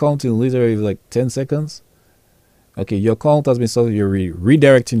created an account in literally like 10 seconds. Okay, your account has been successfully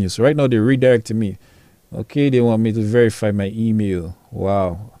redirecting you. So right now they're redirecting me. Okay, they want me to verify my email.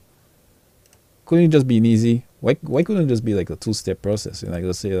 Wow. Couldn't it just be easy? Why couldn't it just be like a two-step process? And like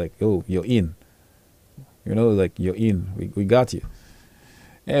let's say like, oh, you're in. You know, like you're in. We got you.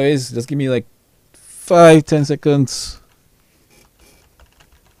 Anyways, just give me like 5-10 seconds.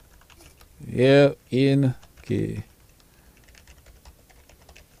 Yeah, in. Okay.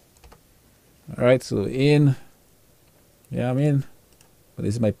 Alright, so in. Yeah, I'm in. But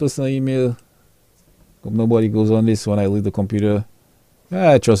this is my personal email. Hope nobody goes on this when I leave the computer.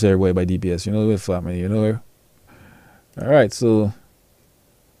 I trust everybody by DBS. You know, we're family, you know. Alright, so.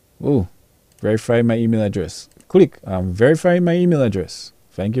 Oh, verify my email address. Click. I'm verifying my email address.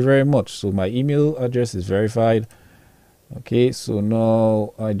 Thank you very much. So my email address is verified. Okay, so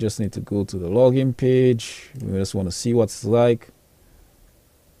now I just need to go to the login page. We just want to see what's like.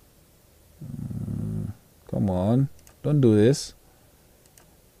 Come on, don't do this.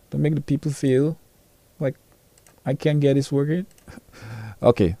 Don't make the people feel like I can't get this working.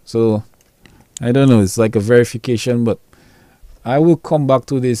 Okay, so I don't know, it's like a verification, but I will come back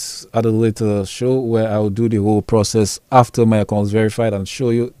to this at a later show where I will do the whole process after my account is verified and show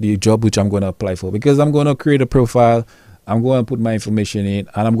you the job which I'm going to apply for, because I'm going to create a profile. I'm going to put my information in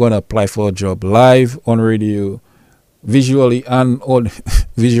and I'm going to apply for a job live on radio, visually and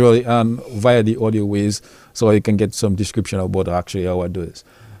visually and via the audio waves, so you can get some description about actually how I do this.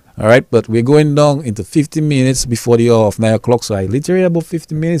 All right, but we're going down into 50 minutes before the hour of 9 o'clock, so I literally have about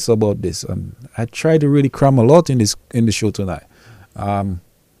 50 minutes about this, and I tried to really cram a lot in the show tonight. Wow,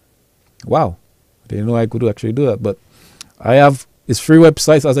 I didn't know I could actually do that, but I have. It's free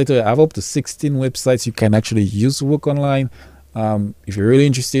websites. As I told you, I have up to 16 websites you can actually use to work online. If you're really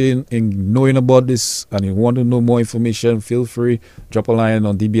interested in knowing about this and you want to know more information, feel free, drop a line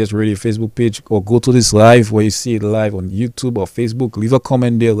on DBS Radio Facebook page or go to this live where you see it live on YouTube or Facebook. Leave a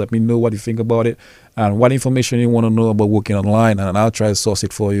comment there. Let me know what you think about it and what information you want to know about working online, and I'll try to source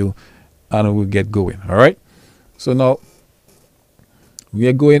it for you and we'll get going. All right. So now we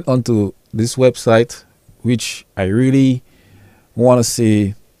are going onto this website, which I really want to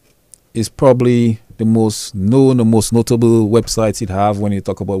say is probably the most known, the most notable websites it have when you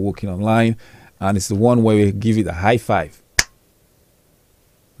talk about working online, and it's the one where we give it a high five.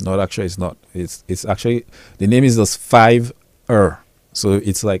 No, actually it's not. It's actually, the name is just Fiverr. So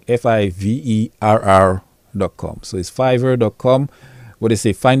it's like Fiverr.com. So it's Fiverr.com, where they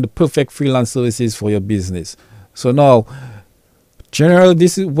say find the perfect freelance services for your business. So now, generally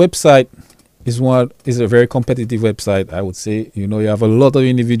this website is a very competitive website, I would say. You know, you have a lot of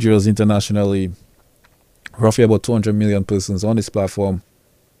individuals internationally, roughly about 200 million persons on this platform,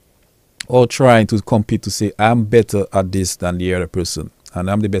 all trying to compete to say, I'm better at this than the other person, and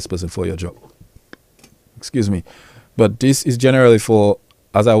I'm the best person for your job. Excuse me. But this is generally for,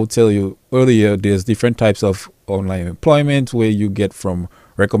 as I would tell you earlier, there's different types of online employment where you get from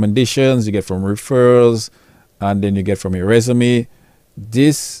recommendations, you get from referrals, and then you get from your resume.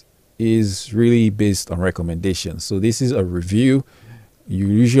 This is really based on recommendations. So this is a review. You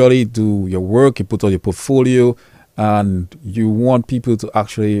usually do your work, you put on your portfolio, and you want people to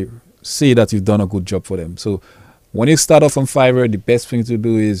actually say that you've done a good job for them. So when you start off on Fiverr, the best thing to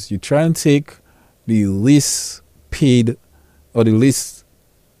do is you try and take the least paid or the least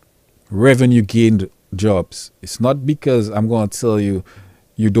revenue gained jobs. It's not because I'm going to tell you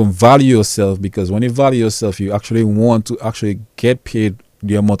you don't value yourself, because when you value yourself, you actually want to actually get paid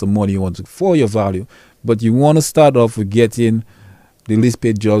the amount of money you want to for your value, but you want to start off with getting the least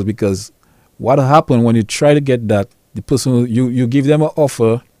paid jobs, because what happens when you try to get that, the person you give them an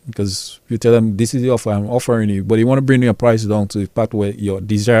offer, because you tell them this is the offer I'm offering you, but you want to bring your price down to the part where you're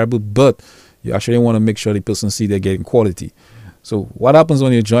desirable, but you actually want to make sure the person see they're getting quality. So what happens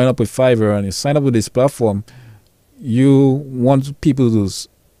when you join up with Fiverr and you sign up with this platform, you want people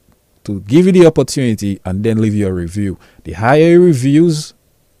to give you the opportunity and then leave you a review. The higher your reviews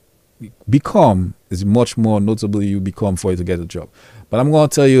become, is much more notable you become for you to get a job. But I'm going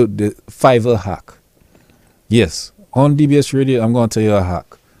to tell you the Fiverr hack. Yes, on DBS Radio, I'm going to tell you a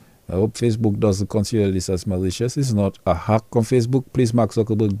hack. I hope Facebook doesn't consider this as malicious. It's not a hack on Facebook. Please, Mark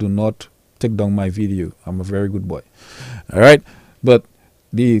Zuckerberg, do not take down my video. I'm a very good boy. All right, but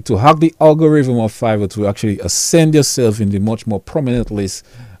to hack the algorithm of Fiverr to actually ascend yourself in the much more prominent list,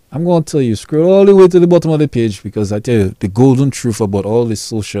 I'm going to tell you, scroll all the way to the bottom of the page, because I tell you, the golden truth about all these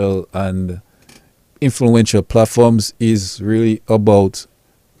social and influential platforms is really about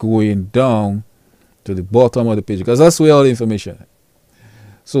going down to the bottom of the page, because that's where all the information is.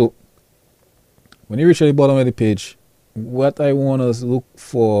 So when you reach the bottom of the page, what I want us to look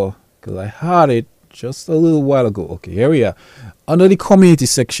for, because I had it just a little while ago. Okay, here we are. Under the community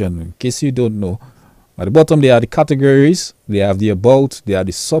section, in case you don't know, at the bottom there are the categories, they have the about, they have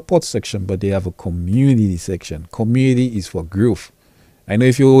the support section, but they have a community section. Community is for growth. I know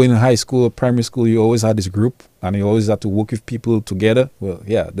if you were in high school or primary school, you always had this group and you always had to work with people together. Well,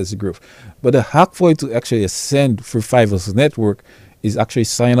 yeah, that's a group. But the hack for it to actually ascend through Fiverr's network is actually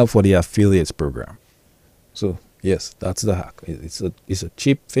sign up for the affiliates program. So yes, that's the hack. It's a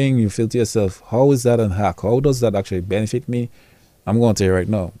cheap thing. You feel to yourself, how is that a hack? How does that actually benefit me? I'm going to tell you right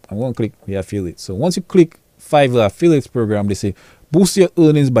now. I'm going to click the affiliate. So once you click Fiverr affiliates program, they say boost your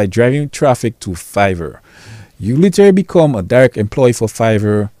earnings by driving traffic to Fiverr. You literally become a direct employee for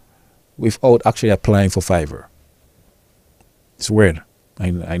Fiverr without actually applying for Fiverr. It's weird.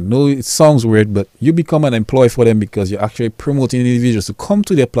 I know it sounds weird, but you become an employee for them because you're actually promoting individuals to come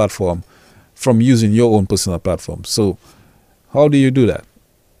to their platform from using your own personal platform. So how do you do that?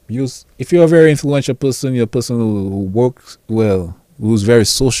 If you're a very influential person, you're a person who works well, who's very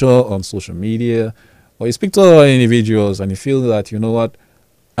social on social media, or you speak to other individuals and you feel that, you know what,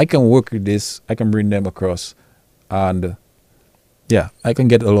 I can work with this, I can bring them across, and yeah, I can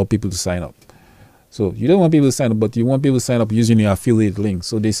get a lot of people to sign up. So you don't want people to sign up, but you want people to sign up using your affiliate link.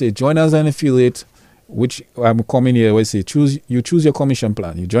 So they say join as an affiliate, which I'm coming here where I say choose your commission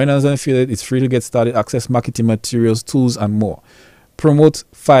plan. You join as an affiliate, it's free to get started, access marketing materials, tools, and more. Promote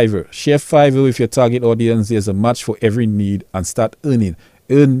Fiverr. Share Fiverr with your target audience. There's a match for every need, and start earning.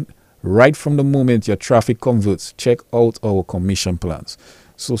 Earn right from the moment your traffic converts. Check out our commission plans.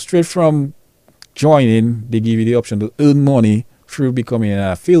 So straight from joining, they give you the option to earn money through becoming an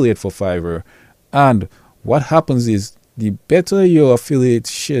affiliate for Fiverr. And what happens is, the better your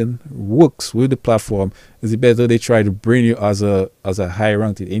affiliation works with the platform, is the better they try to bring you as a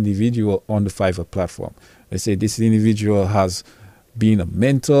high-ranked individual on the Fiverr platform. They say this individual has been a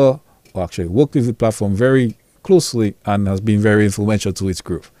mentor or actually worked with the platform very closely and has been very influential to its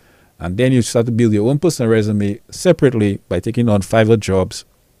growth. And then you start to build your own personal resume separately by taking on Fiverr jobs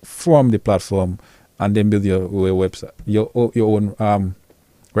from the platform, and then build your website, your own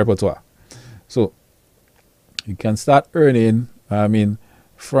repertoire. So you can start earning. I mean,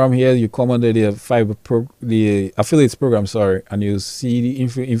 from here you come under the the affiliates program, sorry, and you see the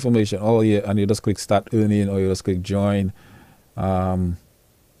information all here, and you just click start earning, or you just click join. I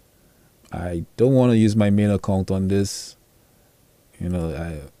don't want to use my main account on this. You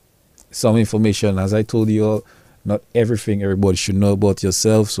know, some information, as I told you all, not everything everybody should know about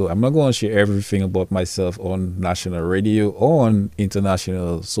yourself. So I'm not going to share everything about myself on national radio or on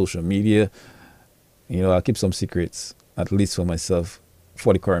international social media. You know, I'll keep some secrets, at least for myself,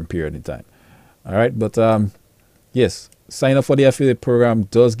 for the current period in time. All right, but yes, sign up for the affiliate program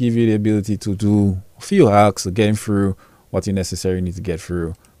does give you the ability to do a few hacks, getting through what you necessarily need to get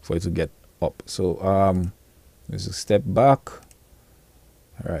through for it to get up. So let's just step back.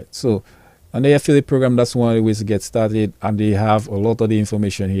 All right, so on the affiliate program, that's one of the ways to get started, and they have a lot of the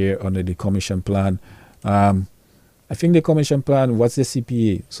information here under the commission plan. I think the commission plan, what's the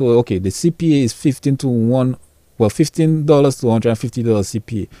CPA? So okay, the CPA is $15 to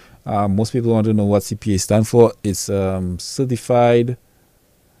 $150 CPA. Most people want to know what CPA stands for. It's certified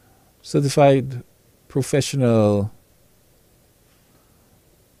professional.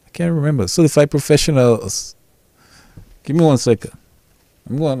 I can't remember. Certified professionals. Give me 1 second.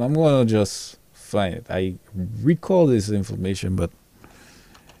 I'm going to just find it. I recall this information, but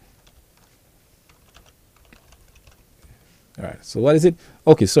all right. So what is it?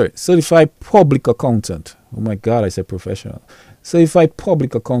 Okay, sorry. Certified public accountant. Oh my God, I said professional. Certified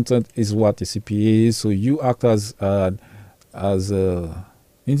public accountant is what the CPA is. So you act as a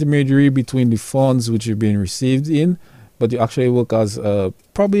intermediary between the funds which you've been received in, but you actually work as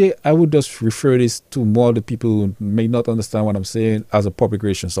probably I would just refer this to more the people who may not understand what I'm saying, as a public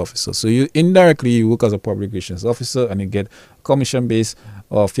relations officer. So you indirectly work as a public relations officer, and you get commission base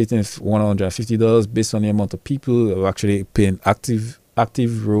of $150 based on the amount of people who are actually paying active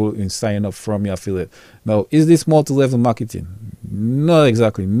role in signing up from your affiliate. Now, is this multi-level marketing? Not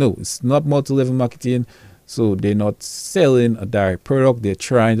exactly. No, it's not multi-level marketing. So they're not selling a direct product. They're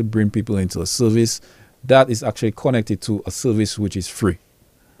trying to bring people into a service that is actually connected to a service which is free.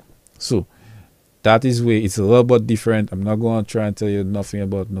 So that is where it's a little bit different. I'm not going to try and tell you nothing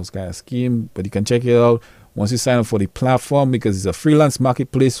about those kind of scheme, but you can check it out once you sign up for the platform, because it's a freelance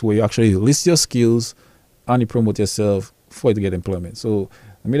marketplace where you actually list your skills and you promote yourself for you to get employment. So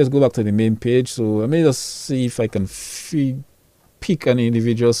let me just go back to the main page. So let me just see if I can pick an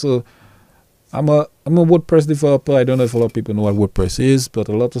individual. So I'm a WordPress developer. I don't know if a lot of people know what WordPress is, but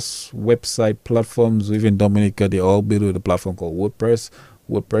a lot of website platforms, even Dominica, they all build with a platform called WordPress.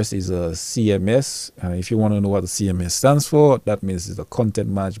 WordPress is a CMS, and if you want to know what the CMS stands for, that means it's a content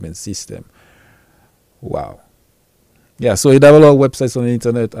management system. Wow. Yeah, so you have a lot of websites on the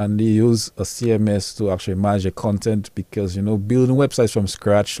internet, and they use a CMS to actually manage the content, because, you know, building websites from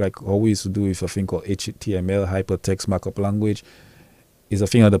scratch, like how we used to do with a thing called HTML, hypertext markup language, is a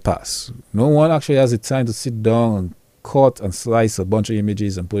thing of the past. No one actually has the time to sit down and cut and slice a bunch of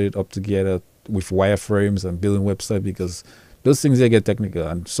images and put it up together with wireframes and building website, because those things, they get technical.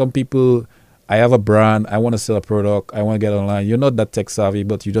 And some people, I have a brand, I want to sell a product, I want to get online. You're not that tech savvy,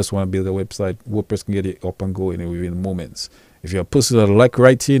 but you just want to build a website. WordPress can get it up and going within moments. If you're a person that like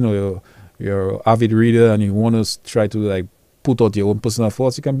writing, or you're an avid reader and you want to try to like put out your own personal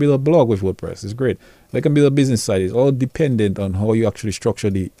thoughts, you can build a blog with WordPress. It's great. You can build a business site. It's all dependent on how you actually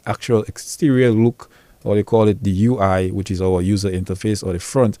structure the actual exterior look, or they call it the UI, which is our user interface, or the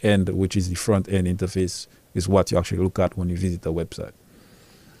front end, which is the front end interface, is what you actually look at when you visit the website.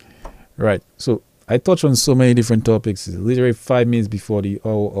 Right. So I touched on so many different topics. It's literally 5 minutes before the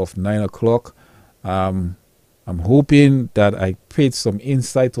hour of 9 o'clock. I'm hoping that I paid some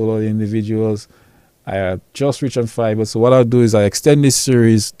insight to a lot of individuals. I just reached on Fiverr, so what I'll do is I extend this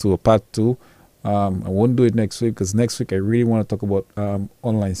series to a part 2. I won't do it next week, because next week I really want to talk about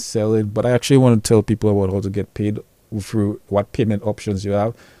online selling, but I actually want to tell people about how to get paid through what payment options you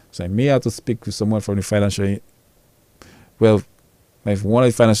have. So I may have to speak with someone from the financial, well, one of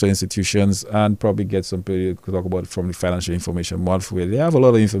the financial institutions, and probably get some people to talk about from the Financial Information Month, where they have a lot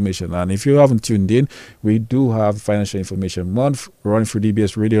of information. And if you haven't tuned in, we do have Financial Information Month running through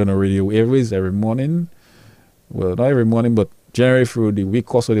DBS Radio on the Radio Airways every morning. Well, not every morning, but generally through the week,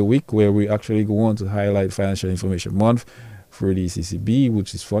 course of the week, where we actually go on to highlight Financial Information Month through the CCB,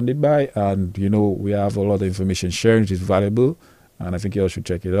 which is funded by. And, you know, we have a lot of information sharing, which is valuable. And I think you all should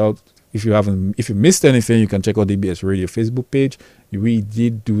check it out. If you missed anything, you can check out DBS Radio Facebook page. We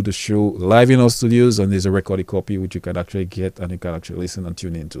did do the show live in our studios, and there's a recorded copy which you can actually get and you can actually listen and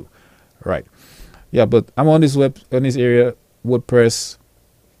tune into. Right. Yeah, but I'm on this area, WordPress.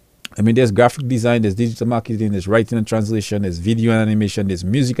 I mean, there's graphic design, there's digital marketing, there's writing and translation, there's video and animation, there's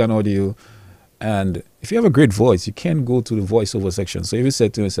music and audio. And if you have a great voice, you can go to the voiceover section. So if you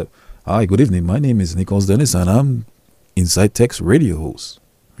said to yourself, "Hi, good evening, my name is Nicholas Dennis, and I'm Inside Tech's radio host."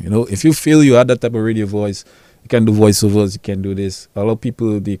 You know, if you feel you had that type of radio voice, you can do voiceovers, you can do this. A lot of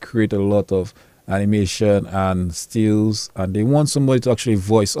people, they create a lot of animation and stills, and they want somebody to actually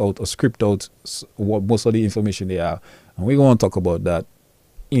voice out or script out what most of the information they have. And we're going to talk about that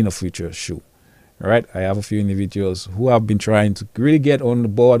in a future show. All right, I have a few individuals who have been trying to really get on the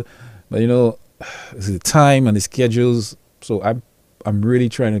board, but you know, it's the time and the schedules. So I'm really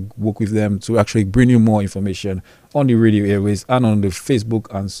trying to work with them to actually bring you more information on the radio airways and on the Facebook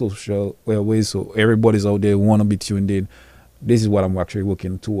and social airways. So everybody's out there want to be tuned in. This is what I'm actually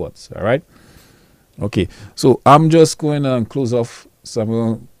working towards. All right. Okay. So I'm just going to close off. So I'm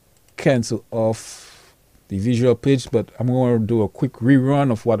going to cancel off the visual page, but I'm going to do a quick rerun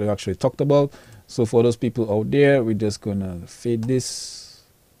of what I actually talked about. So for those people out there, we're just going to fade this.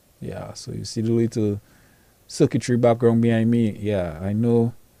 Yeah. So you see the little circuitry background behind me. Yeah, I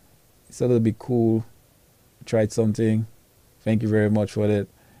know it's a little bit cool. Tried something. Thank you very much for that.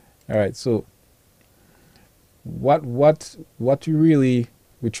 All right, so what we're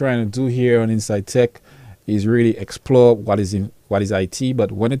trying to do here on Inside Tech is really explore what is IT.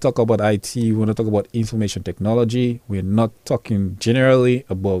 But when we talk about IT, we want to talk about information technology. We're not talking generally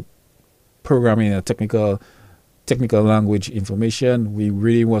about programming a technical language information. We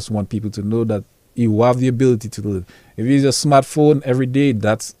really want people to know that you have the ability to do it. If you use a smartphone every day,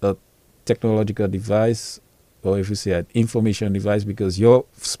 that's a technological device, or if you say an information device, because your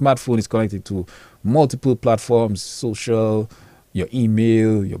smartphone is connected to multiple platforms, social, your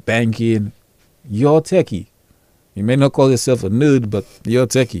email, your banking. You're techie. You may not call yourself a nerd, but you're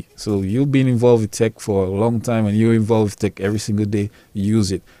techie. So you've been involved with tech for a long time, and you're involved with tech every single day. You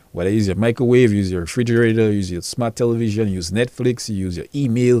use it. Whether you use your microwave, you use your refrigerator, you use your smart television, you use Netflix, you use your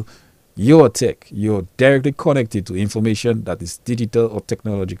email. You're tech. You're directly connected to information that is digital or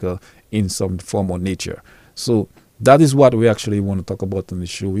technological in some form or nature. So that is what we actually want to talk about on the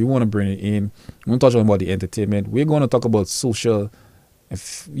show. We want to bring it in. We want to talk about the entertainment. We're going to talk about social.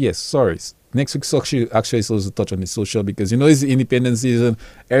 Yes, sorry. Next week's actually supposed to touch on the social, because it's the independence season.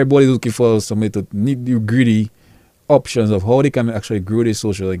 Everybody's looking for somebody to nitty-gritty options of how they can actually grow their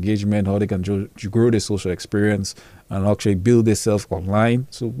social engagement, how they can grow their social experience, and actually build themselves online.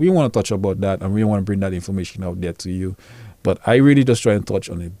 So we want to touch about that, and we want to bring that information out there to you. But I really just try and touch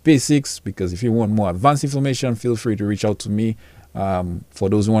on the basics, because if you want more advanced information, feel free to reach out to me. For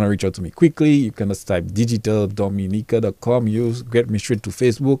those who want to reach out to me quickly, you can just type digitaldominica.com. You get me straight to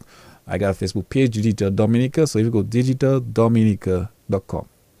Facebook. I got a Facebook page, Digital Dominica. So if you go digitaldominica.com,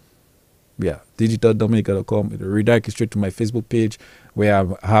 yeah, digitaldominica.com, it'll redirect you straight to my Facebook page, where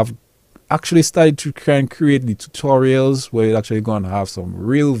I have actually started to try and create the tutorials, where you're actually going to have some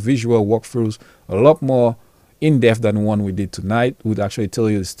real visual walkthroughs, a lot more in-depth than the one we did tonight. Would actually tell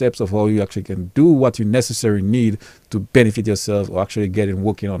you the steps of how you actually can do what you necessarily need to benefit yourself or actually get in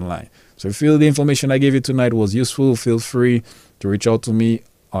working online. So if you feel the information I gave you tonight was useful, feel free to reach out to me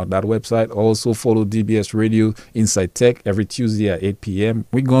on that website. Also follow DBS Radio Inside Tech every Tuesday at 8 p.m.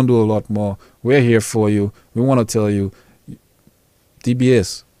 We're going to do a lot more. We're here for you. We want to tell you,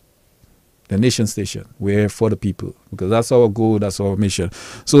 DBS, the nation station, we're here for the people, because that's our goal, that's our mission.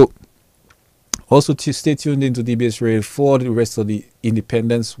 So also to stay tuned into DBS Radio for the rest of the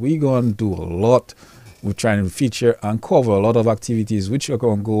independence. We're going to do a lot. We're trying to feature and cover a lot of activities which are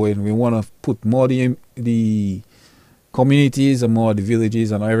going to go in. We want to put more the communities and more the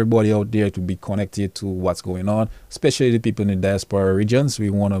villages and everybody out there to be connected to what's going on, especially the people in the diaspora regions. We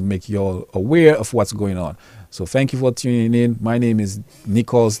want to make you all aware of what's going on. So thank you for tuning in. My name is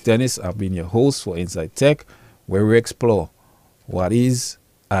Nichols Dennis. I've been your host for Inside Tech, where we explore what is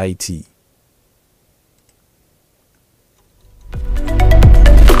IT.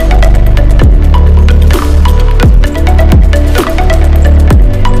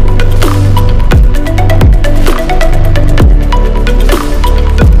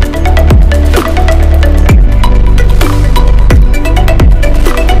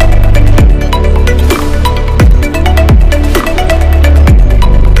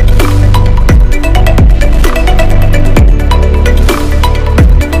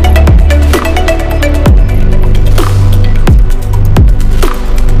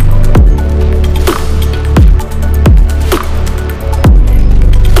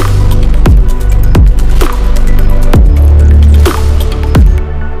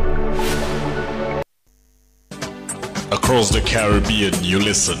 Across the Caribbean, you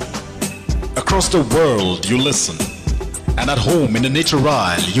listen. Across the world, you listen. And at home in the Nature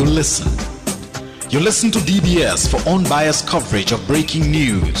Isle, you listen. You listen to DBS for unbiased coverage of breaking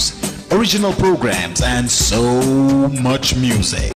news, original programs, and so much music.